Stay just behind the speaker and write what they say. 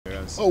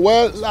Oh,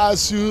 well,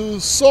 as you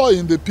saw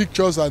in the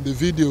pictures and the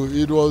video,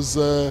 it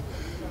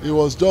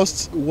was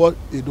just what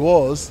it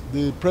was.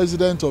 The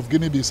president of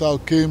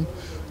Guinea-Bissau came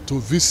to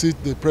visit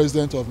the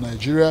president of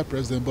Nigeria,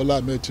 President Bola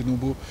Ahmed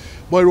Tinubu,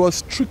 but it was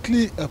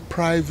strictly a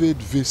private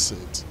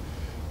visit.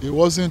 It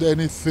wasn't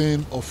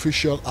anything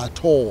official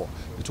at all.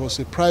 It was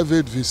a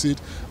private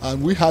visit,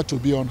 and we had to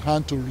be on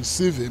hand to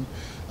receive him.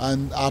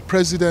 And our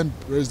president,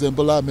 President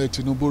Bola Ahmed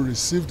Tinubu,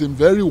 received him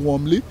very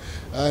warmly.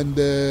 And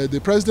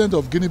the president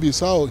of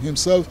Guinea-Bissau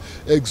himself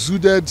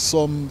exuded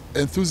some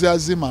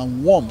enthusiasm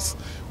and warmth,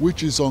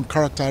 which is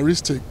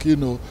uncharacteristic,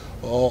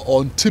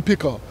 or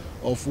untypical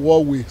of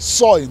what we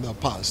saw in the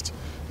past.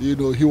 He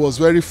was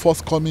very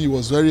forthcoming, he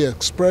was very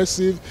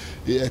expressive.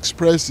 He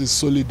expressed his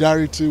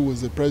solidarity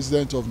with the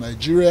president of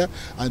Nigeria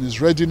and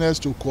his readiness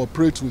to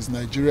cooperate with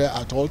Nigeria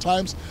at all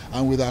times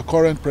and with our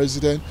current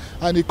president.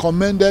 And he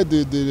commended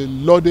the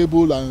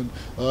laudable and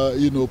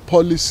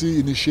policy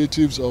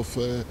initiatives of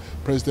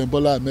President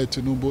Bola Ahmed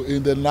Tinubu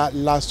in the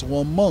last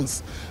 1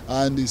 month.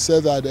 And he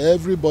said that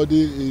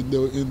everybody in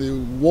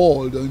the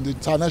world, in the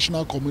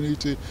international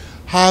community,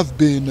 have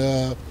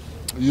been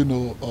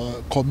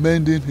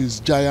commending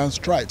his giant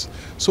strides.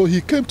 So he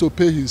came to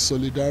pay his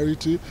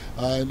solidarity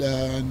and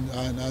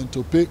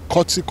to pay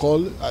courtesy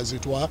call, as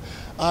it were,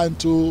 and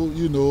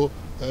to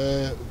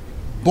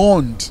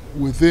bond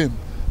with him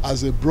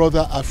as a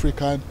brother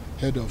African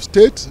head of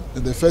state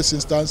in the first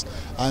instance,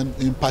 and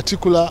in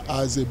particular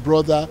as a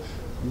brother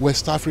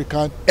West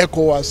African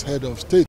ECOWAS head of state.